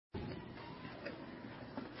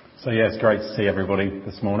So yeah, it's great to see everybody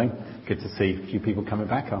this morning. Good to see a few people coming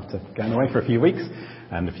back after going away for a few weeks,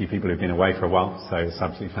 and a few people who've been away for a while, so it's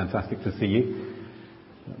absolutely fantastic to see you.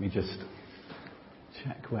 Let me just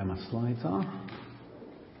check where my slides are.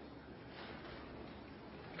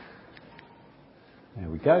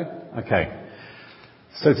 There we go. Okay.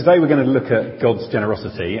 So today we're going to look at God's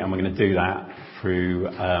generosity, and we're going to do that through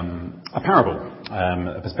a parable,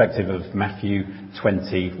 a perspective of Matthew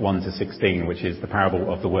 20:1 to 16, which is the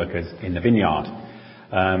parable of the workers in the vineyard.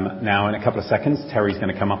 Now, in a couple of seconds, Terry's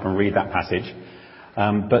going to come up and read that passage.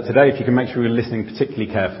 But today, if you can make sure you're listening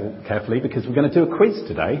particularly carefully, because we're going to do a quiz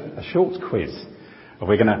today, a short quiz.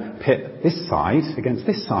 We're going to pit this side against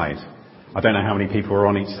this side. I don't know how many people are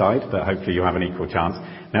on each side, but hopefully you'll have an equal chance.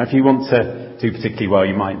 Now, if you want to do particularly well,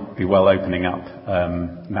 you might be well opening up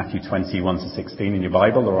Matthew 20:1 to 16 in your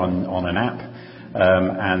Bible or on an app.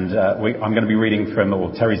 I'm going to be reading from,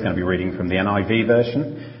 or Terry's going to be reading from the NIV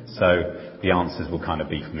version. So the answers will kind of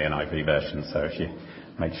be from the NIV version. So if you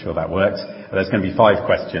make sure that works. There's going to be 5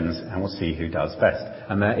 questions, and we'll see who does best.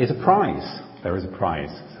 And there is a prize. There is a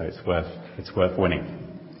prize. So it's worth winning.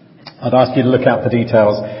 I'd ask you to look out for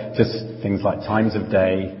details, just things like times of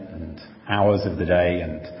day and hours of the day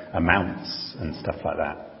and amounts and stuff like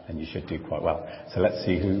that, and you should do quite well. So let's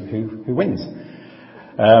see who wins.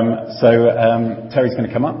 Terry's going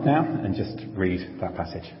to come up now and just read that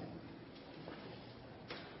passage.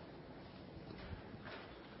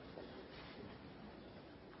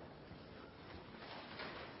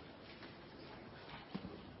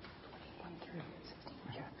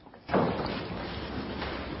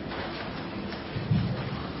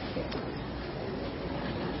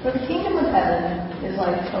 For the kingdom of heaven is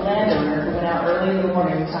like a landowner who went out early in the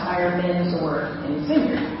morning to hire men to work in his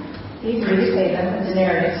vineyard. He agreed to pay them a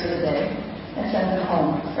denarius for the day and sent them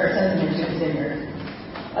into his vineyard.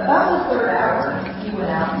 About the third hour, he went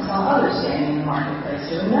out and saw others standing in the marketplace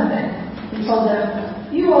doing nothing. He told them,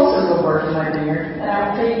 "You also go work in my vineyard, and I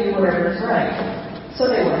will pay you whatever is right." So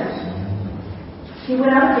they went. He went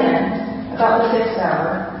out again about the 6th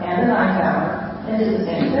hour and the 9th hour and did the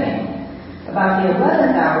same thing. About the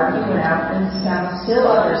 11th hour, he went out and found still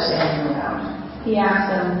others standing around. He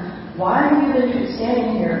asked them, "Why have you been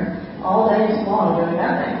standing here all day long doing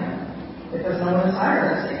nothing?" "Because no one is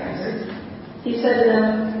hired us," they answered. He said to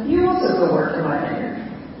them, "You also go work in my vineyard."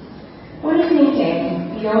 When evening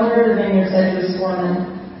came, the owner of the vineyard said to his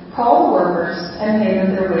foreman, "Call the workers and pay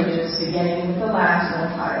them their wages, beginning with the last one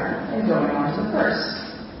hired and going on to the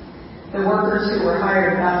first." The workers who were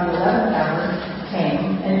hired about the 11th hour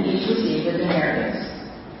came, and each received a denarius.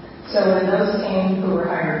 So when those came who were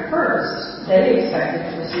hired first, they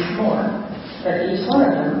expected to receive more, but each one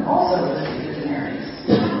of them also received a denarius.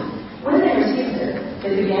 When they received it,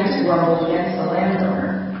 they began to grumble against the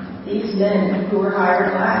landowner. "These men who were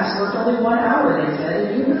hired last worked only 1 hour," they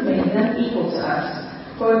said, "and you have made them equal to us,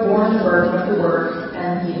 who are born to burden with the work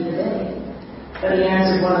and heat the day." But he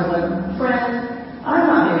answered one of them, "Friend, I'm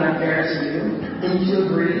not being unfair to you. Didn't you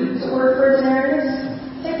agree to work for a denarius?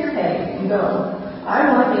 Take your pay and go. I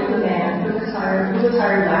want to give the man who was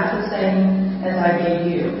hired last the same as I gave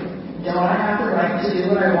you. Don't I have the right to do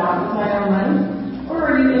what I want with my own money? Or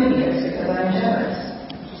are you envious because I'm generous?"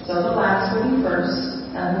 So the last will be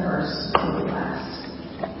first, and the first will be last.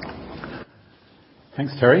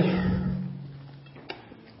 Thanks, Terry.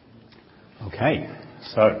 Okay,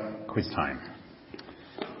 so quiz time.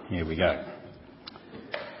 Here we go.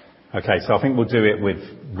 Okay, so I think we'll do it with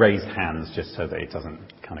raised hands just so that it doesn't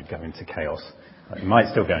kind of go into chaos. It might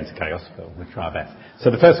still go into chaos, but we'll try our best. So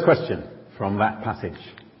the first question from that passage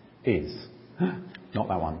is, not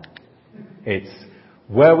that one. It's,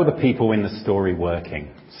 where were the people in the story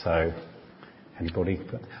working? So, anybody?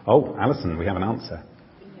 Oh, Alison, we have an answer.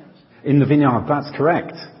 In the vineyard, that's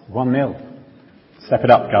correct. 1-0. Step it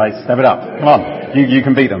up, guys. Step it up. Come on. You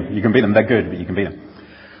can beat them. You can beat them. They're good, but you can beat them.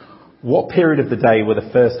 What period of the day were the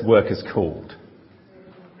first workers called?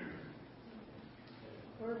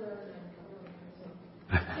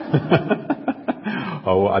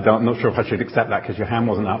 I'm not sure if I should accept that because your hand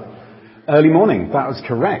wasn't up. Early morning. That was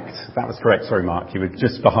correct. Sorry, Mark. You were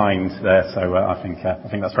just behind there, so I think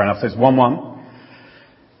that's fair enough. So it's 1-1.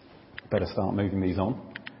 Better start moving these on.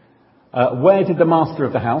 Where did the master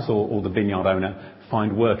of the house or the vineyard owner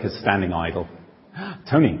find workers standing idle?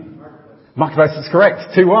 Tony. Marketplace is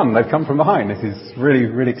correct. 2-1. They've come from behind. This is really,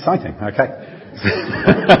 really exciting. Okay.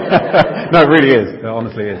 No, it really is. It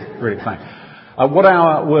honestly is. Really exciting. What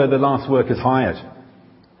hour were the last workers hired?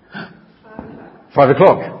 5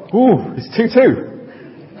 o'clock. Ooh, it's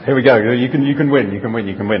 2-2. Here we go. You can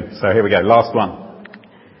win. So here we go. Last one.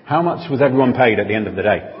 How much was everyone paid at the end of the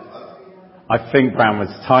day? I think Bram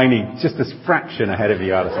was tiny, just a fraction ahead of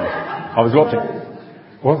you, Alison. I was watching.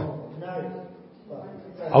 What?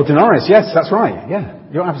 Oh, denarius, yes, that's right. Yeah,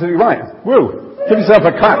 you're absolutely right. Woo! Give yourself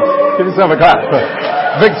a clap. Give yourself a clap for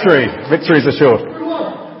victory. Victory's assured.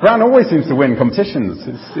 Bram always seems to win competitions.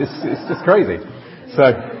 It's just crazy.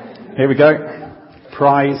 So, here we go.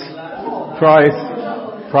 Prize.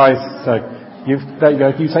 So, there you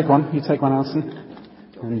go. You take one. You take one, Alison.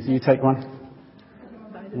 And you take one.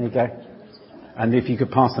 There you go. And if you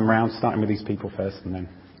could pass them round, starting with these people first and then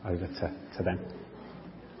over to them.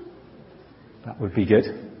 That would be good.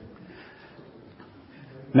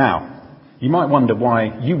 Now, you might wonder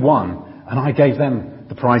why you won and I gave them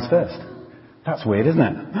the prize first. That's weird, isn't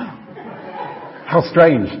it? How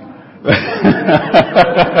strange.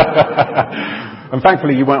 And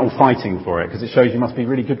thankfully you weren't all fighting for it, because it shows you must be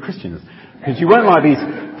really good Christians. Because you weren't like these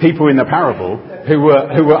people in the parable who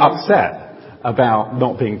were upset about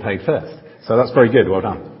not being paid first. So that's very good. Well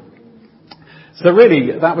done. So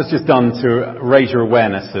really, that was just done to raise your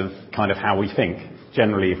awareness of kind of how we think.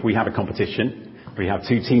 Generally, if we have a competition, we have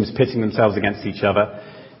two teams pitting themselves against each other,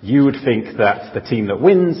 you would think that the team that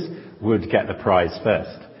wins would get the prize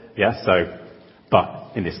first. Yeah,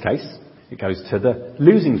 but in this case, it goes to the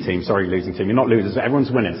losing team. Sorry, losing team. You're not losers, everyone's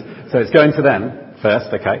winners. So it's going to them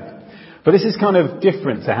first, okay? But this is kind of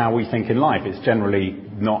different to how we think in life. It's generally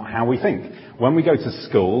not how we think. When we go to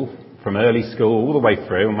school, from early school all the way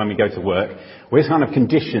through, and when we go to work, we're kind of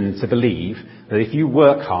conditioned to believe that if you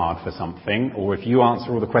work hard for something, or if you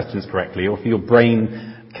answer all the questions correctly, or if your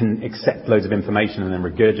brain can accept loads of information and then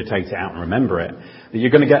regurgitate it out and remember it, that you're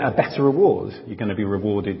going to get a better reward. You're going to be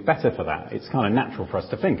rewarded better for that. It's kind of natural for us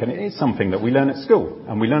to think, and it is something that we learn at school,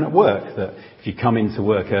 and we learn at work, that if you come into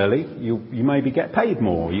work early, you maybe get paid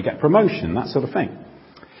more, you get promotion, that sort of thing.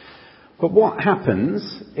 But what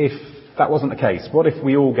happens if that wasn't the case? What if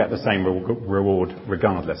we all get the same reward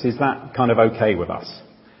regardless? Is that kind of okay with us?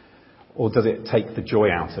 Or does it take the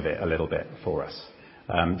joy out of it a little bit for us?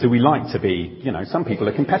 Do we like to be, some people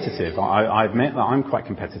are competitive. I admit that I'm quite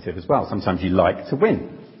competitive as well. Sometimes you like to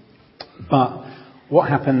win. But what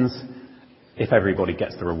happens if everybody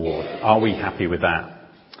gets the reward? Are we happy with that?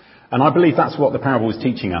 And I believe that's what the parable is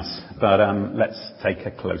teaching us. But let's take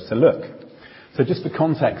a closer look. So just for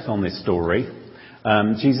context on this story,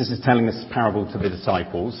 Jesus is telling this parable to the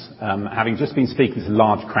disciples, having just been speaking to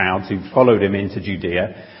large crowds who followed him into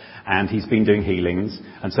Judea, and he's been doing healings,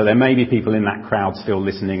 and so there may be people in that crowd still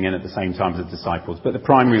listening in at the same time as the disciples, but the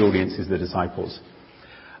primary audience is the disciples.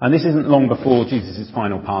 And this isn't long before Jesus'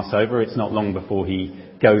 final Passover. It's not long before he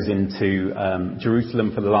goes into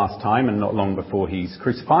Jerusalem for the last time, and not long before he's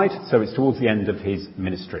crucified, so it's towards the end of his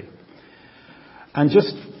ministry. And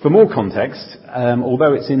just for more context,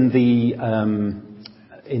 although it's in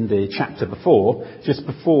the chapter before, just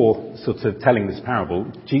before sort of telling this parable,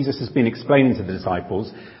 Jesus has been explaining to the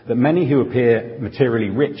disciples that many who appear materially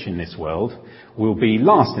rich in this world will be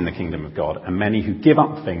last in the kingdom of God, and many who give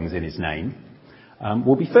up things in his name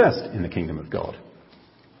will be first in the kingdom of God.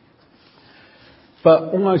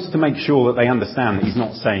 But almost to make sure that they understand that he's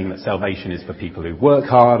not saying that salvation is for people who work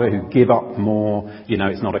harder, who give up more.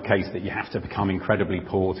 It's not a case that you have to become incredibly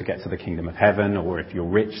poor to get to the kingdom of heaven, or if you're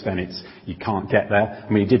rich, then you can't get there.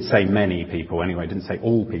 I mean, he did say many people anyway, he didn't say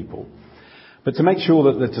all people. But to make sure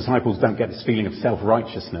that the disciples don't get this feeling of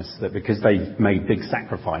self-righteousness, that because they've made big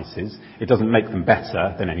sacrifices, it doesn't make them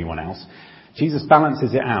better than anyone else, Jesus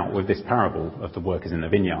balances it out with this parable of the workers in the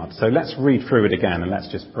vineyard. So let's read through it again and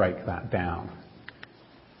let's just break that down.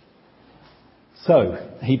 So,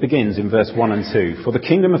 he begins in verse 1 and 2. For the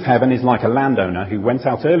kingdom of heaven is like a landowner who went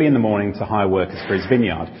out early in the morning to hire workers for his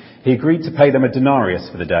vineyard. He agreed to pay them a denarius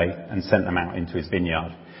for the day and sent them out into his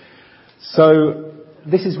vineyard. So,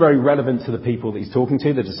 this is very relevant to the people that he's talking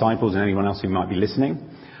to, the disciples and anyone else who might be listening.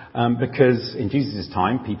 Because in Jesus'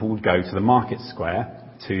 time, people would go to the market square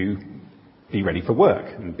to be ready for work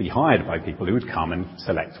and be hired by people who would come and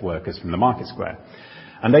select workers from the market square.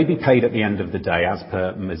 And they'd be paid at the end of the day as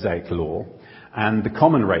per Mosaic law. And the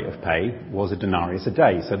common rate of pay was a denarius a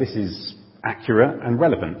day. So this is accurate and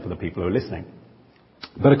relevant for the people who are listening.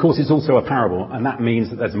 But of course it's also a parable, and that means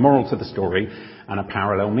that there's a moral to the story and a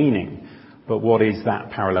parallel meaning. But what is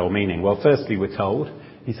that parallel meaning? Well, firstly we're told,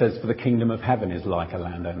 he says, for the kingdom of heaven is like a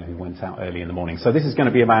landowner who went out early in the morning. So this is going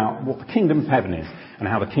to be about what the kingdom of heaven is, and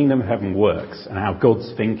how the kingdom of heaven works, and how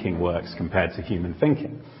God's thinking works compared to human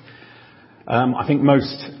thinking. I think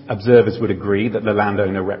most observers would agree that the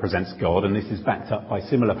landowner represents God, and this is backed up by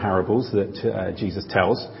similar parables that Jesus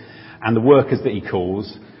tells. And the workers that he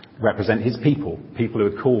calls represent his people who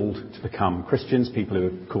are called to become Christians, people who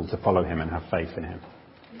are called to follow him and have faith in him.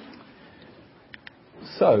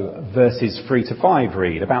 So, verses 3 to 5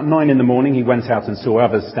 read, about 9 in the morning he went out and saw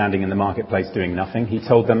others standing in the marketplace doing nothing. He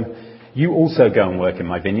told them, "You also go and work in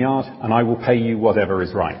my vineyard, and I will pay you whatever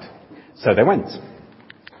is right." So they went.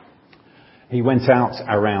 He went out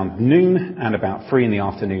around noon and about 3 in the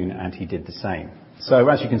afternoon, and he did the same. So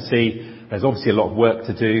as you can see, there's obviously a lot of work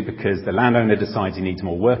to do because the landowner decides he needs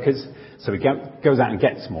more workers, so he goes out and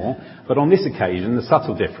gets more. But on this occasion, the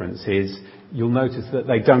subtle difference is you'll notice that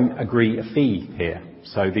they don't agree a fee here.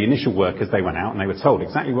 So the initial workers, they went out and they were told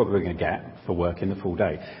exactly what they were going to get for working the full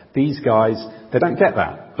day. These guys, they don't get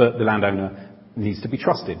that, but the landowner needs to be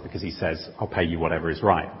trusted because he says, "I'll pay you whatever is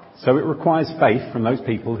right." So it requires faith from those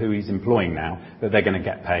people who he's employing now that they're going to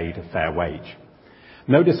get paid a fair wage.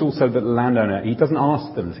 Notice also that the landowner, he doesn't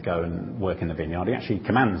ask them to go and work in the vineyard. He actually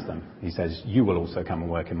commands them. He says, "You will also come and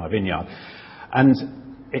work in my vineyard." And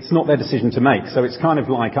it's not their decision to make. So it's kind of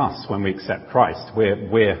like us when we accept Christ.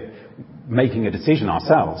 We're making a decision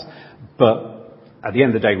ourselves. But at the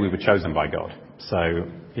end of the day, we were chosen by God. So,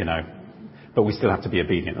 but we still have to be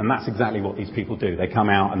obedient. And that's exactly what these people do. They come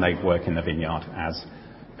out and they work in the vineyard as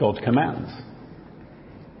God commands.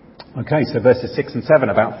 Okay, so verses 6 and 7,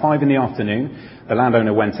 about 5 in the afternoon, the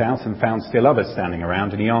landowner went out and found still others standing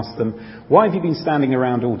around, and he asked them, "Why have you been standing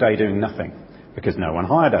around all day doing nothing?" "Because no one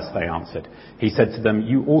hired us," they answered. He said to them,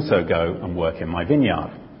 "You also go and work in my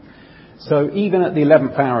vineyard." So even at the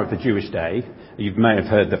 11th hour of the Jewish day, you may have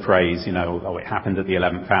heard the phrase, it happened at the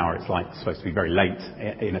 11th hour. It's like supposed to be very late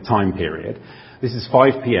in a time period. This is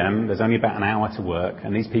 5 p.m. There's only about an hour to work,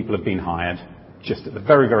 and these people have been hired just at the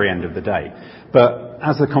very, very end of the day. But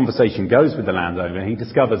as the conversation goes with the landowner, he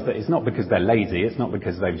discovers that it's not because they're lazy. It's not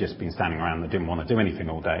because they've just been standing around and didn't want to do anything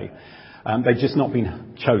all day. They've just not been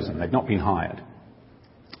chosen. They've not been hired.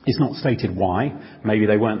 It's not stated why. Maybe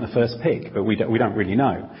they weren't the first pick, but we don't really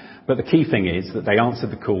know. But the key thing is that they answered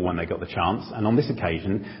the call when they got the chance. And on this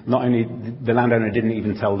occasion, not only the landowner didn't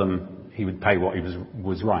even tell them he would pay what he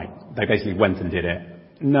was right. They basically went and did it,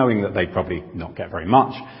 knowing that they'd probably not get very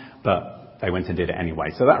much, but they went and did it anyway.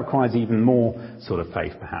 So that requires even more sort of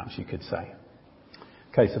faith, perhaps you could say.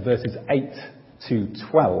 Okay, so verses 8 to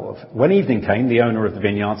 12. When evening came, the owner of the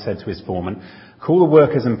vineyard said to his foreman, "Call the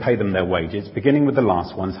workers and pay them their wages, beginning with the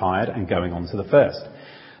last ones hired and going on to the first."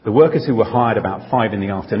 The workers who were hired about 5 in the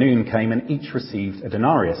afternoon came and each received a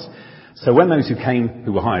denarius. So when those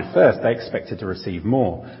who were hired first, they expected to receive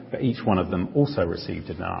more, but each one of them also received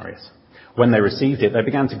a denarius. When they received it, they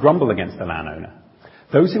began to grumble against the landowner.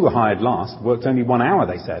 "Those who were hired last worked only 1 hour,"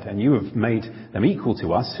 they said, "and you have made them equal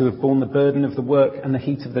to us who have borne the burden of the work and the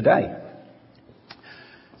heat of the day."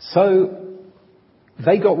 So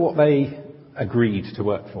they got what they agreed to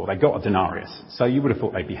work for. They got a denarius. So you would have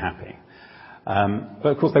thought they'd be happy. But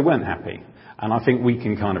of course they weren't happy. And I think we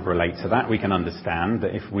can kind of relate to that. We can understand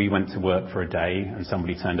that if we went to work for a day and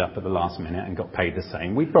somebody turned up at the last minute and got paid the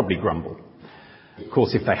same, we'd probably grumble. Of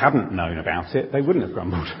course, if they hadn't known about it, they wouldn't have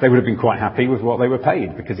grumbled. They would have been quite happy with what they were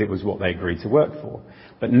paid because it was what they agreed to work for.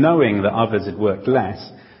 But knowing that others had worked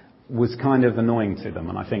less was kind of annoying to them.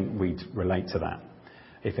 And I think we'd relate to that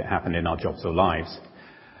if it happened in our jobs or lives.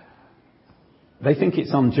 They think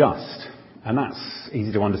it's unjust, and that's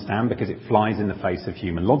easy to understand because it flies in the face of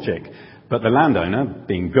human logic. But the landowner,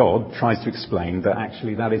 being God, tries to explain that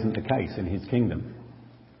actually that isn't the case in his kingdom.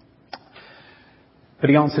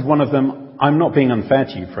 But he answered one of them, "I'm not being unfair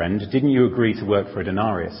to you, friend. Didn't you agree to work for a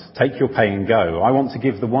denarius? Take your pay and go. I want to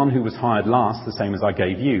give the one who was hired last the same as I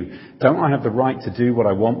gave you. Don't I have the right to do what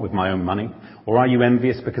I want with my own money? Or are you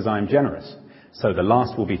envious because I am generous? So the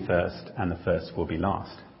last will be first and the first will be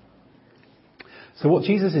last." So what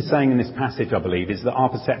Jesus is saying in this passage, I believe, is that our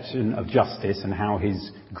perception of justice and how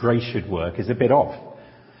his grace should work is a bit off.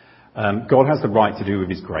 God has the right to do with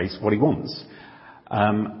his grace what he wants.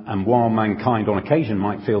 And while mankind on occasion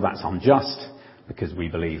might feel that's unjust, because we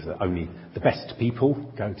believe that only the best people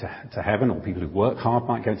go to heaven, or people who work hard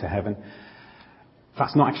might go to heaven,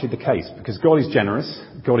 that's not actually the case, because God is generous,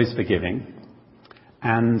 God is forgiving,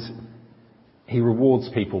 and he rewards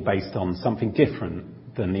people based on something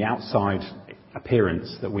different than the outside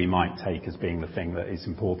appearance that we might take as being the thing that is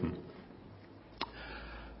important.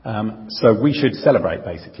 So we should celebrate,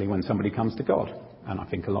 basically, when somebody comes to God. And I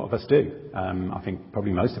think a lot of us do. I think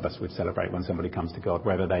probably most of us would celebrate when somebody comes to God,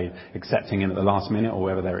 whether they're accepting him at the last minute or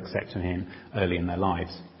whether they're accepting him early in their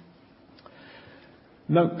lives.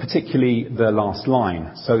 Note particularly the last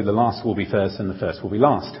line. So the last will be first and the first will be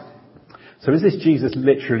last. So is this Jesus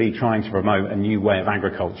literally trying to promote a new way of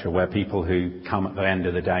agriculture where people who come at the end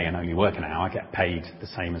of the day and only work an hour get paid the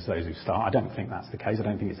same as those who start? I don't think that's the case. I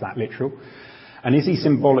don't think it's that literal. And is he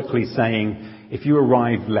symbolically saying, if you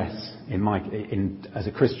arrive less as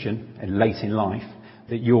a Christian and late in life,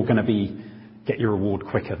 that you're going to get your reward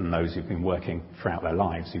quicker than those who've been working throughout their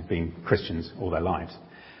lives, who've been Christians all their lives.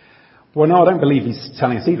 Well, no, I don't believe he's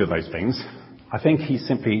telling us either of those things. I think he's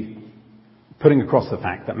simply putting across the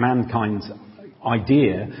fact that mankind's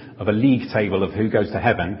idea of a league table of who goes to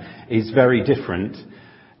heaven is very different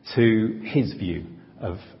to his view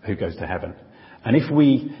of who goes to heaven. And if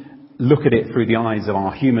we look at it through the eyes of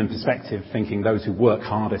our human perspective, thinking those who work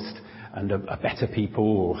hardest and are better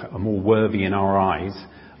people or are more worthy in our eyes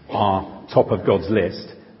are top of God's list,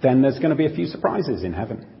 then there's going to be a few surprises in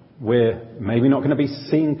heaven. We're maybe not going to be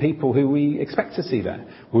seeing people who we expect to see there.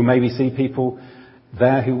 We'll maybe see people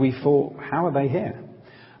there who we thought, how are they here?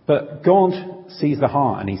 But God sees the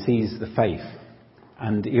heart and he sees the faith.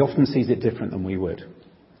 And he often sees it different than we would.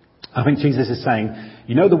 I think Jesus is saying,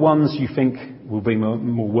 you know the ones you think will be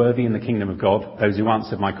more worthy in the kingdom of God, those who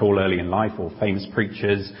answered my call early in life, or famous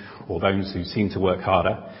preachers, or those who seem to work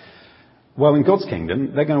harder. Well, in God's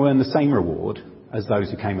kingdom, they're going to earn the same reward as those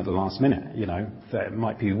who came at the last minute. You know, it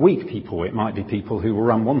might be weak people, it might be people who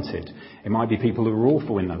were unwanted, it might be people who were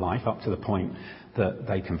awful in their life up to the point that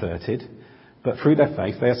they converted. But through their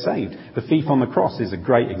faith, they are saved. The thief on the cross is a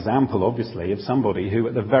great example, obviously, of somebody who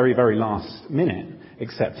at the very, very last minute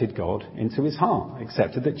accepted God into his heart,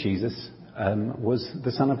 accepted that Jesus was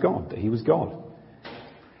the Son of God, that he was God.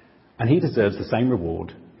 And he deserves the same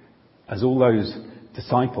reward as all those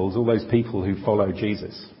disciples, all those people who follow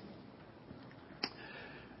Jesus.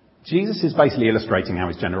 Jesus is basically illustrating how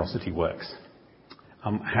his generosity works.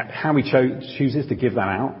 How he chooses to give that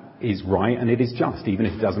out is right and it is just, even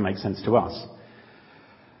if it doesn't make sense to us.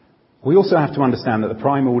 We also have to understand that the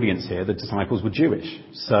prime audience here, the disciples, were Jewish.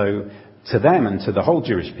 So to them and to the whole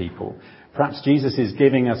Jewish people, perhaps Jesus is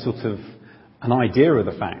giving a sort of an idea of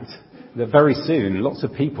the fact that very soon lots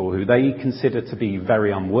of people who they consider to be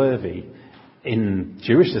very unworthy in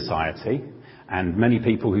Jewish society, and many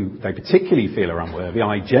people who they particularly feel are unworthy,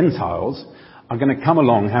 i.e. Gentiles, are going to come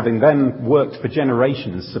along having then worked for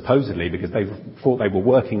generations, supposedly, because they thought they were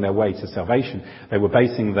working their way to salvation. They were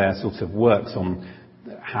basing their sort of works on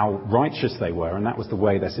how righteous they were, and that was the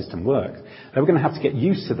way their system worked. They were going to have to get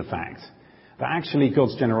used to the fact that actually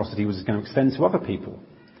God's generosity was going to extend to other people.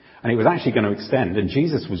 And it was actually going to extend, and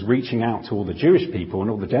Jesus was reaching out to all the Jewish people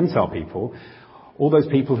and all the Gentile people, all those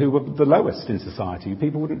people who were the lowest in society, who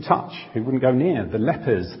people wouldn't touch, who wouldn't go near, the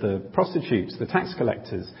lepers, the prostitutes, the tax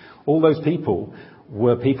collectors. All those people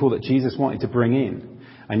were people that Jesus wanted to bring in.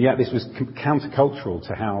 And yet this was countercultural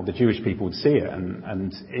to how the Jewish people would see it.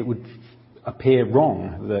 And it would appear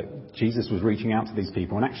wrong that Jesus was reaching out to these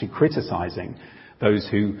people and actually criticizing those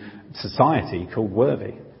who society called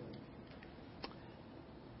worthy.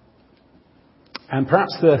 And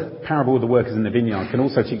perhaps the parable of the workers in the vineyard can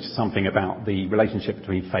also teach us something about the relationship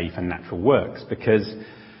between faith and natural works, because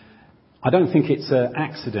I don't think it's an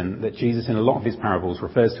accident that Jesus in a lot of his parables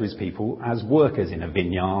refers to his people as workers in a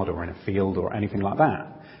vineyard or in a field or anything like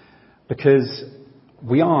that. Because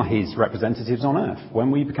we are his representatives on earth.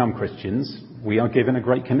 When we become Christians, we are given a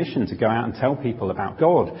great commission to go out and tell people about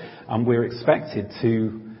God. And we're expected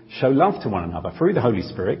to show love to one another through the Holy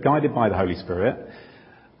Spirit, guided by the Holy Spirit,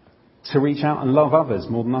 to reach out and love others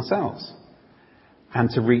more than ourselves. And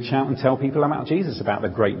to reach out and tell people about Jesus, about the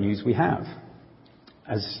great news we have.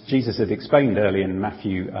 As Jesus had explained earlier in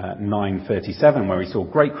Matthew 9:37, where he saw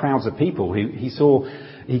great crowds of people, he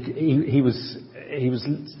was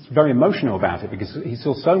very emotional about it, because he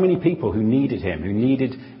saw so many people who needed him, who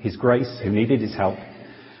needed his grace, who needed his help,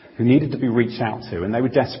 who needed to be reached out to, and they were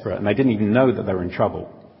desperate and they didn't even know that they were in trouble.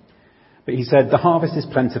 But he said, the harvest is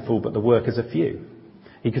plentiful, but the workers are few.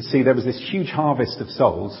 He could see there was this huge harvest of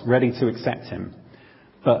souls ready to accept him,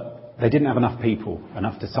 but they didn't have enough people,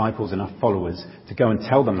 enough disciples, enough followers to go and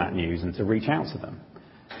tell them that news and to reach out to them.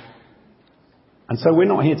 And so we're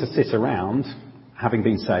not here to sit around having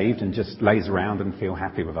been saved and just laze around and feel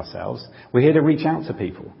happy with ourselves. We're here to reach out to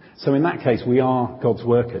people. So in that case, we are God's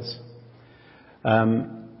workers.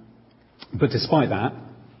 But despite that,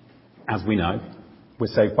 as we know, we're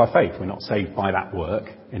saved by faith. We're not saved by that work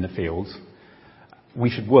in the fields. We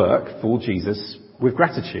should work for Jesus with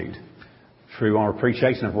gratitude through our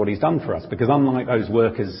appreciation of what he's done for us. Because unlike those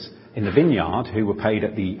workers in the vineyard who were paid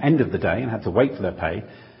at the end of the day and had to wait for their pay,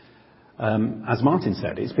 as Martin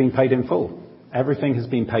said, it's been paid in full. Everything has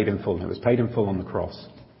been paid in full. And it was paid in full on the cross.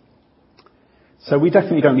 So we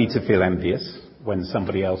definitely don't need to feel envious when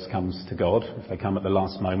somebody else comes to God, if they come at the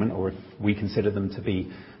last moment, or if we consider them to be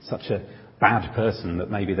such a bad person that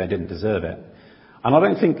maybe they didn't deserve it. And I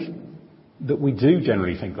don't think that we do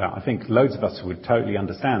generally think that. I think loads of us would totally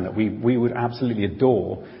understand that we would absolutely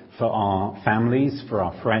adore for our families, for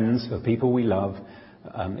our friends, for people we love,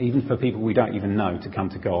 even for people we don't even know, to come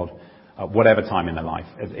to God at whatever time in their life.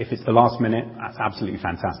 If it's the last minute, that's absolutely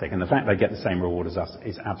fantastic. And the fact they get the same reward as us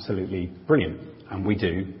is absolutely brilliant. And we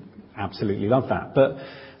do absolutely love that. But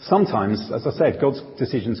sometimes, as I said, God's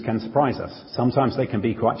decisions can surprise us. Sometimes they can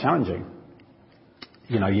be quite challenging.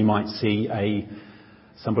 You know, you might see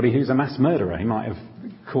somebody who's a mass murderer. He might have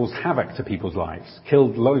caused havoc to people's lives,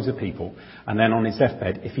 killed loads of people. And then on his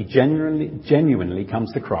deathbed, if he genuinely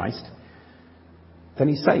comes to Christ, then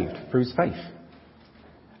he's saved through his faith.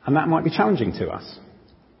 And that might be challenging to us.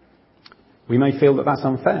 We may feel that that's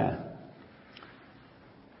unfair.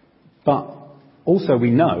 But also we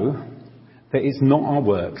know that it's not our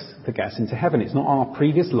works that get us into heaven. It's not our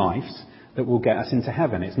previous lives that will get us into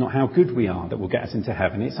heaven. It's not how good we are that will get us into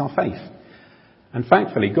heaven. It's our faith. And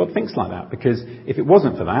thankfully, God thinks like that, because if it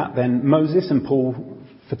wasn't for that, then Moses and Paul,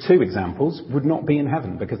 for two examples, would not be in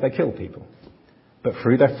heaven because they killed people. But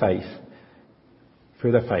through their faith,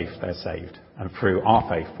 they're saved. And through our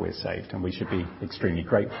faith, we're saved. And we should be extremely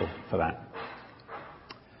grateful for that.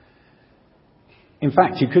 In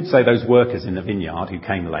fact, you could say those workers in the vineyard who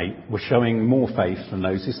came late were showing more faith than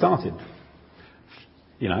those who started.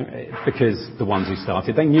 You know, because the ones who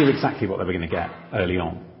started, they knew exactly what they were going to get early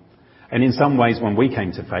on. And in some ways, when we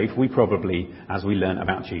came to faith, we probably, as we learnt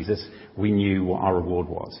about Jesus, we knew what our reward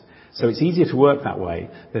was. So it's easier to work that way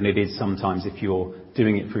than it is sometimes if you're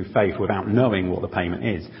doing it through faith without knowing what the payment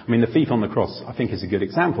is. I mean, the thief on the cross, I think, is a good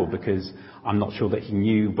example, because I'm not sure that he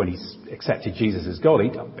knew when he accepted Jesus as God.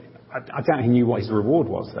 I doubt he knew what his reward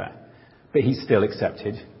was there. But he still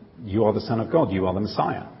accepted, you are the Son of God, you are the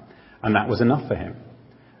Messiah. And that was enough for him.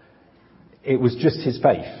 It was just his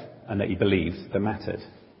faith and that he believed that mattered.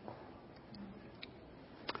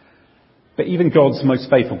 But even God's most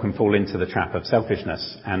faithful can fall into the trap of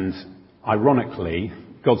selfishness. And ironically,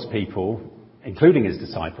 God's people, including his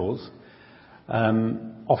disciples,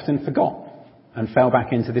 often forgot and fell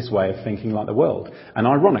back into this way of thinking like the world. And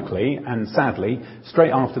ironically and sadly,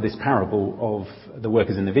 straight after this parable of the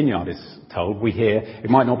workers in the vineyard is told, we hear, it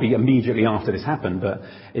might not be immediately after this happened, but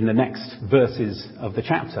in the next verses of the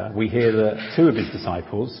chapter, we hear that two of his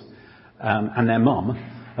disciples and their mum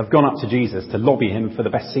have gone up to Jesus to lobby him for the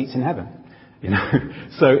best seats in heaven. You know,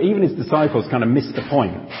 so even his disciples kind of missed the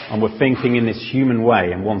point and were thinking in this human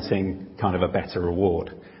way and wanting kind of a better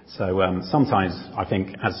reward. So sometimes I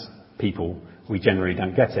think as people, we generally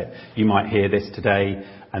don't get it. You might hear this today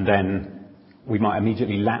and then we might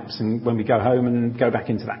immediately lapse, and when we go home and go back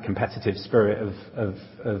into that competitive spirit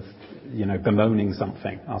of you know, bemoaning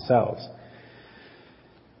something ourselves.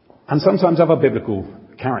 And sometimes other biblical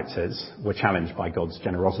characters were challenged by God's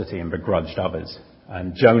generosity and begrudged others.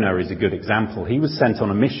 And Jonah is a good example. He was sent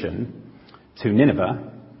on a mission to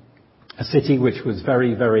Nineveh, a city which was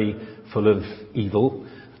very, very full of evil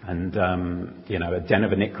and, you know, a den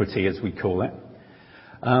of iniquity, as we call it.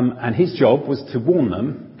 And his job was to warn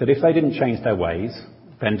them that if they didn't change their ways,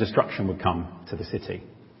 then destruction would come to the city.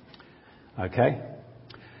 Okay?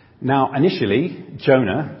 Now, initially,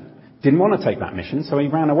 Jonah didn't want to take that mission, so he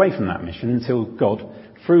ran away from that mission until God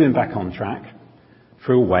threw him back on track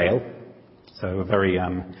through a whale. So a very,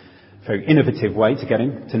 very innovative way to get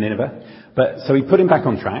him to Nineveh. But so he put him back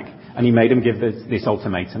on track and he made him give this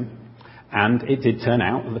ultimatum. And it did turn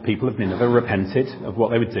out that the people of Nineveh repented of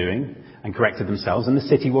what they were doing and corrected themselves, and the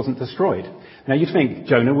city wasn't destroyed. Now you'd think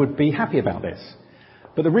Jonah would be happy about this.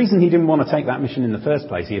 But the reason he didn't want to take that mission in the first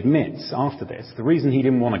place, he admits after this, the reason he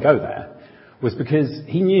didn't want to go there was because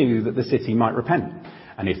he knew that the city might repent.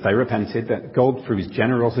 And if they repented, that God, through his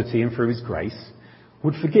generosity and through his grace,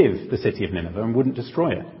 would forgive the city of Nineveh and wouldn't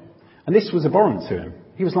destroy it. And this was abhorrent to him.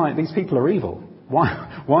 He was like, these people are evil.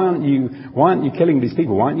 Why aren't you killing these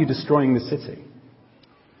people? Why aren't you destroying the city?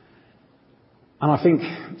 And I think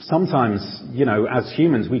sometimes, you know, as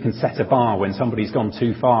humans, we can set a bar when somebody's gone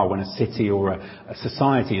too far, when a city or a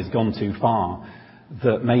society has gone too far,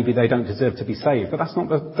 that maybe they don't deserve to be saved. But that's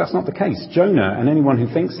not the case. Jonah and anyone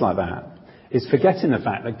who thinks like that is forgetting the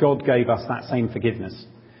fact that God gave us that same forgiveness.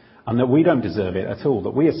 And that we don't deserve it at all,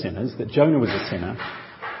 that we are sinners, that Jonah was a sinner,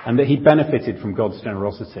 and that he benefited from God's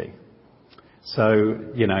generosity. So,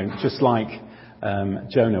 you know, just like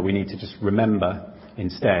Jonah, we need to just remember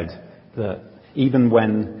instead that even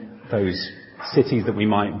when those cities that we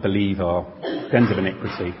might believe are dens of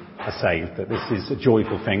iniquity are saved, that this is a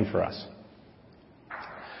joyful thing for us.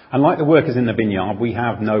 And like the workers in the vineyard, we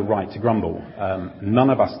have no right to grumble. None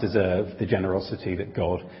of us deserve the generosity that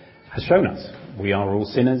God has shown us. We are all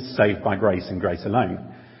sinners, saved by grace and grace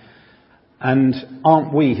alone. And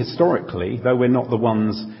aren't we historically, though we're not the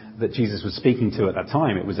ones that Jesus was speaking to at that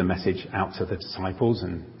time, it was a message out to the disciples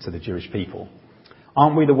and to the Jewish people.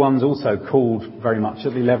 Aren't we the ones also called very much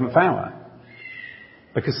at the 11th hour?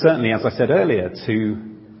 Because certainly, as I said earlier, to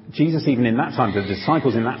Jesus even in that time, the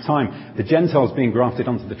disciples in that time, the Gentiles being grafted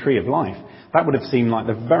onto the tree of life, that would have seemed like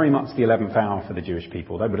very much the 11th hour for the Jewish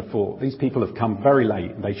people. They would have thought, these people have come very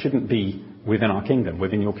late. They shouldn't be within our kingdom,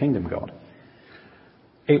 within your kingdom, God.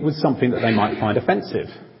 It was something that they might find offensive.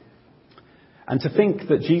 And to think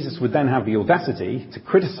that Jesus would then have the audacity to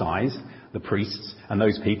criticize the priests and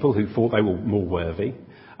those people who thought they were more worthy,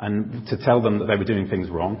 and to tell them that they were doing things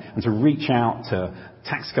wrong, and to reach out to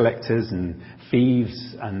tax collectors and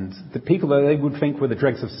thieves and the people that they would think were the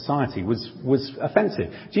dregs of society was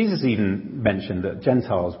offensive. Jesus even mentioned that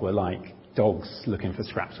Gentiles were like dogs looking for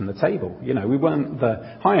scraps from the table. You know, we weren't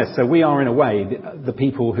the highest, so we are in a way the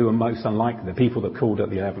people who are most unlike the people that called at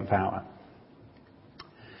the 11th hour.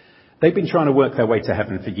 They've been trying to work their way to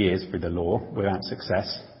heaven for years through the law without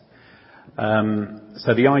success.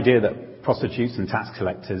 So the idea that prostitutes and tax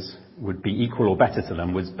collectors would be equal or better to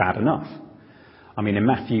them was bad enough. I mean, in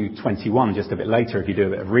Matthew 21, just a bit later, if you do a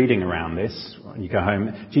bit of reading around this, when you go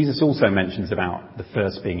home, Jesus also mentions about the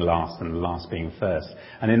first being last and the last being first.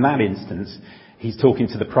 And in that instance, he's talking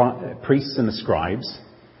to the priests and the scribes,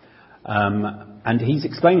 and he's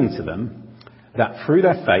explaining to them that through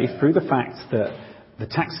their faith, through the fact that the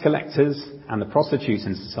tax collectors and the prostitutes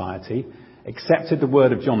in society accepted the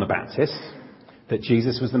word of John the Baptist, that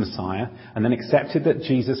Jesus was the Messiah, and then accepted that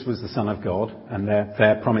Jesus was the Son of God and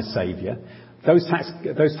their promised Saviour, those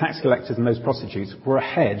tax collectors and those prostitutes were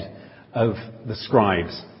ahead of the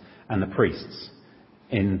scribes and the priests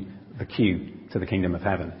in the queue to the kingdom of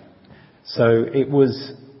heaven. So it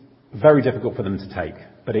was very difficult for them to take,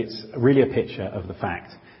 but it's really a picture of the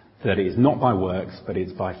fact that it is not by works, but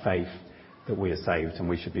it's by faith that we are saved, and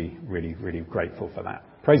we should be really, really grateful for that.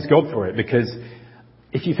 Praise God for it, because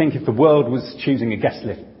if you think if the world was choosing a guest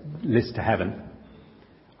list to heaven,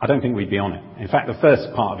 I don't think we'd be on it. In fact, the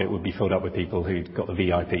first part of it would be filled up with people who'd got the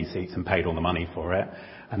VIP seats and paid all the money for it.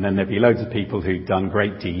 And then there'd be loads of people who'd done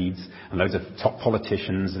great deeds, and loads of top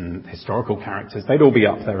politicians and historical characters. They'd all be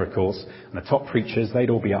up there, of course. And the top preachers, they'd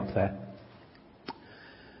all be up there.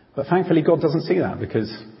 But thankfully, God doesn't see that,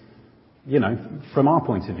 because, you know, from our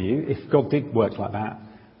point of view, if God did work like that,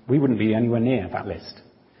 we wouldn't be anywhere near that list.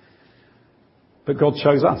 But God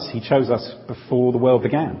chose us. He chose us before the world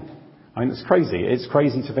began. I mean, it's crazy. It's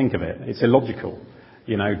crazy to think of it. It's illogical,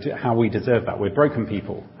 you know, how we deserve that. We're broken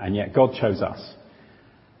people, and yet God chose us.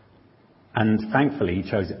 And thankfully,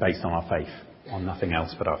 He chose it based on our faith, on nothing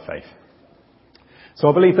else but our faith. So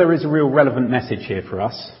I believe there is a real relevant message here for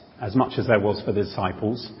us, as much as there was for the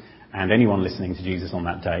disciples and anyone listening to Jesus on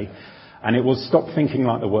that day. And it was stop thinking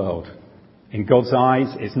like the world. In God's eyes,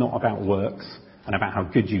 it's not about works and about how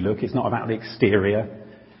good you look. It's not about the exterior.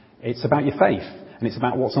 It's about your faith. And it's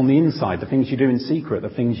about what's on the inside, the things you do in secret, the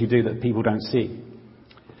things you do that people don't see.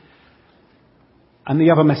 And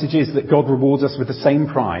the other message is that God rewards us with the same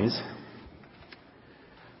prize,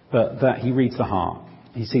 but that He reads the heart.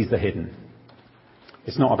 He sees the hidden.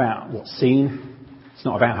 It's not about what's seen. It's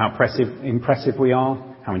not about how impressive we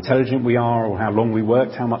are, how intelligent we are, or how long we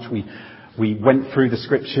worked, how much we went through the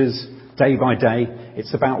scriptures day by day.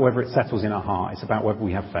 It's about whether it settles in our heart. It's about whether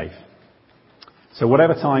we have faith. So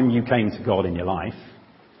whatever time you came to God in your life,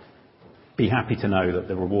 be happy to know that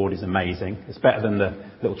the reward is amazing. It's better than the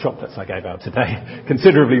little chocolates I gave out today.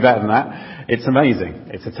 Considerably better than that. It's amazing.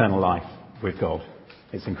 It's eternal life with God.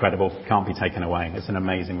 It's incredible. Can't be taken away. It's an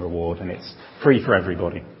amazing reward, and it's free for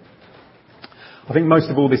everybody. I think most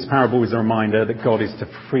of all, this parable is a reminder that God is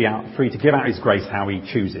free to give out His grace how He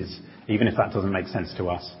chooses, even if that doesn't make sense to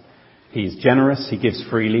us. He is generous. He gives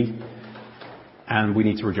freely. And we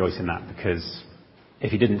need to rejoice in that, because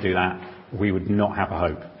if He didn't do that, we would not have a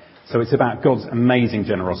hope. So it's about God's amazing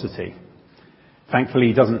generosity. Thankfully,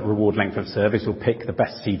 He doesn't reward length of service or pick the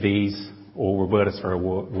best CVs or reward us for our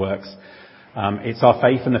works. It's our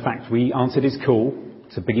faith and the fact we answered His call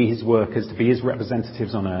to be His workers, to be His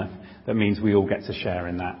representatives on earth, that means we all get to share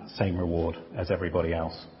in that same reward as everybody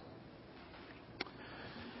else.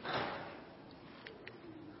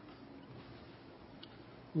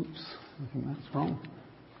 Oops, I think that's wrong.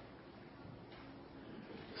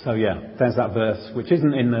 So yeah, there's that verse, which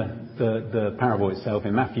isn't in the parable itself,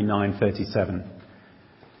 in Matthew 9:37.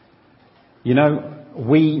 You know,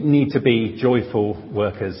 we need to be joyful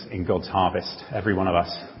workers in God's harvest, every one of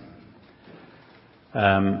us.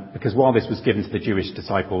 Because while this was given to the Jewish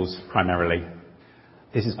disciples primarily,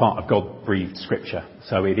 this is part of God-breathed scripture.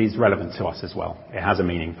 So it is relevant to us as well. It has a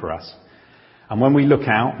meaning for us. And when we look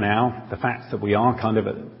out now, the fact that we are kind of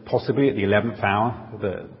possibly at the 11th hour,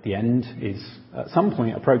 that the end is at some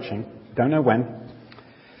point approaching, don't know when.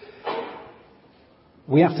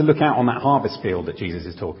 we have to look out on that harvest field that Jesus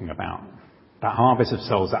is talking about. That harvest of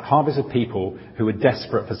souls, that harvest of people who are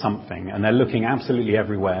desperate for something, and they're looking absolutely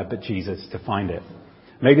everywhere but Jesus to find it.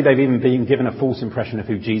 Maybe they've even been given a false impression of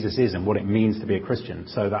who Jesus is and what it means to be a Christian,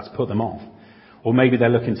 so that's put them off. Or maybe they're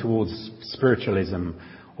looking towards spiritualism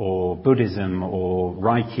or Buddhism or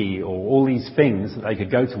Reiki or all these things that they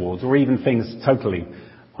could go towards, or even things totally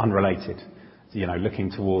unrelated,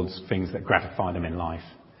 looking towards things that gratify them in life,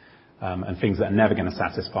 and things that are never going to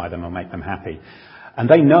satisfy them or make them happy. And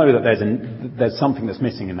they know that there's something that's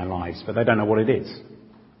missing in their lives, but they don't know what it is.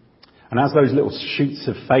 And as those little shoots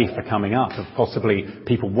of faith are coming up, of possibly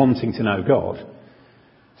people wanting to know God,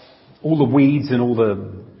 all the weeds and all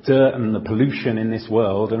the dirt and the pollution in this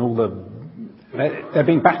world and they're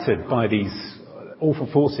being battered by these awful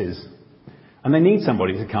forces. And they need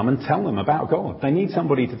somebody to come and tell them about God. They need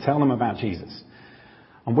somebody to tell them about Jesus.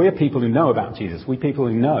 And we're people who know about Jesus. We're people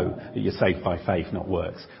who know that you're saved by faith, not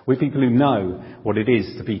works. We're people who know what it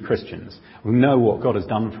is to be Christians. Who know what God has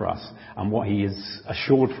done for us and what he has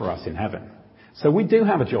assured for us in heaven. So we do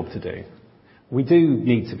have a job to do. We do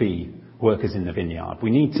need to be workers in the vineyard.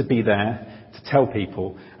 We need to be there to tell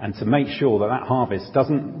people and to make sure that that harvest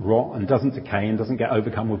doesn't rot and doesn't decay and doesn't get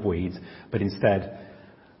overcome with weeds, but instead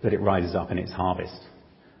that it rises up and it's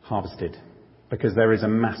harvested. Because there is a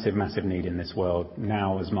massive, massive need in this world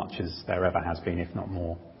now as much as there ever has been, if not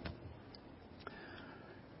more.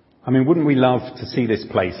 I mean, wouldn't we love to see this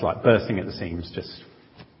place like bursting at the seams, just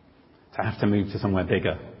to have to move to somewhere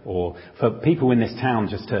bigger, or for people in this town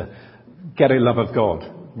just to get a love of God,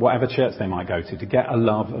 whatever church they might go to get a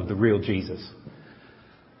love of the real Jesus?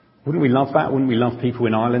 Wouldn't we love that? Wouldn't we love people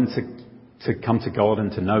in Ireland to come to God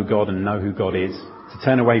and to know God and know who God is? To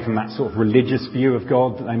turn away from that sort of religious view of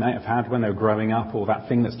God that they may have had when they were growing up, or that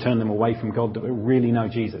thing that's turned them away from God, that really know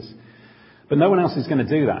Jesus. But no one else is going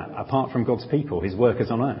to do that apart from God's people, his workers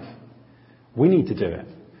on earth. We need to do it.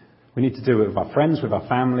 We need to do it with our friends, with our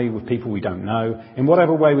family, with people we don't know, in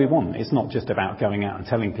whatever way we want. It's not just about going out and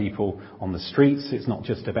telling people on the streets. It's not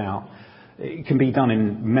just about... It can be done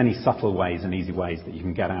in many subtle ways and easy ways that you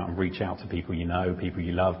can get out and reach out to people you know, people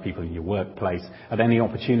you love, people in your workplace, at any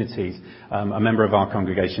opportunities. A member of our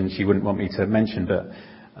congregation, she wouldn't want me to mention, but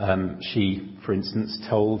she, for instance,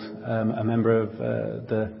 told a member of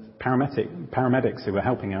the paramedics who were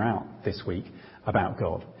helping her out this week about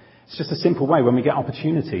God. It's just a simple way. When we get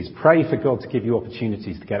opportunities, pray for God to give you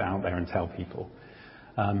opportunities to get out there and tell people.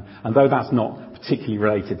 And though that's not particularly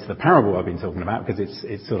related to the parable I've been talking about, because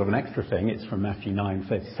it's sort of an extra thing, it's from Matthew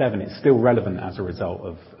 9:37, it's still relevant as a result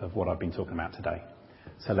of what I've been talking about today.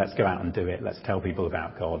 So let's go out and do it. Let's tell people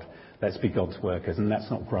about God. Let's be God's workers, and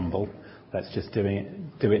let's not grumble. Let's just do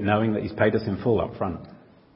it knowing that he's paid us in full up front.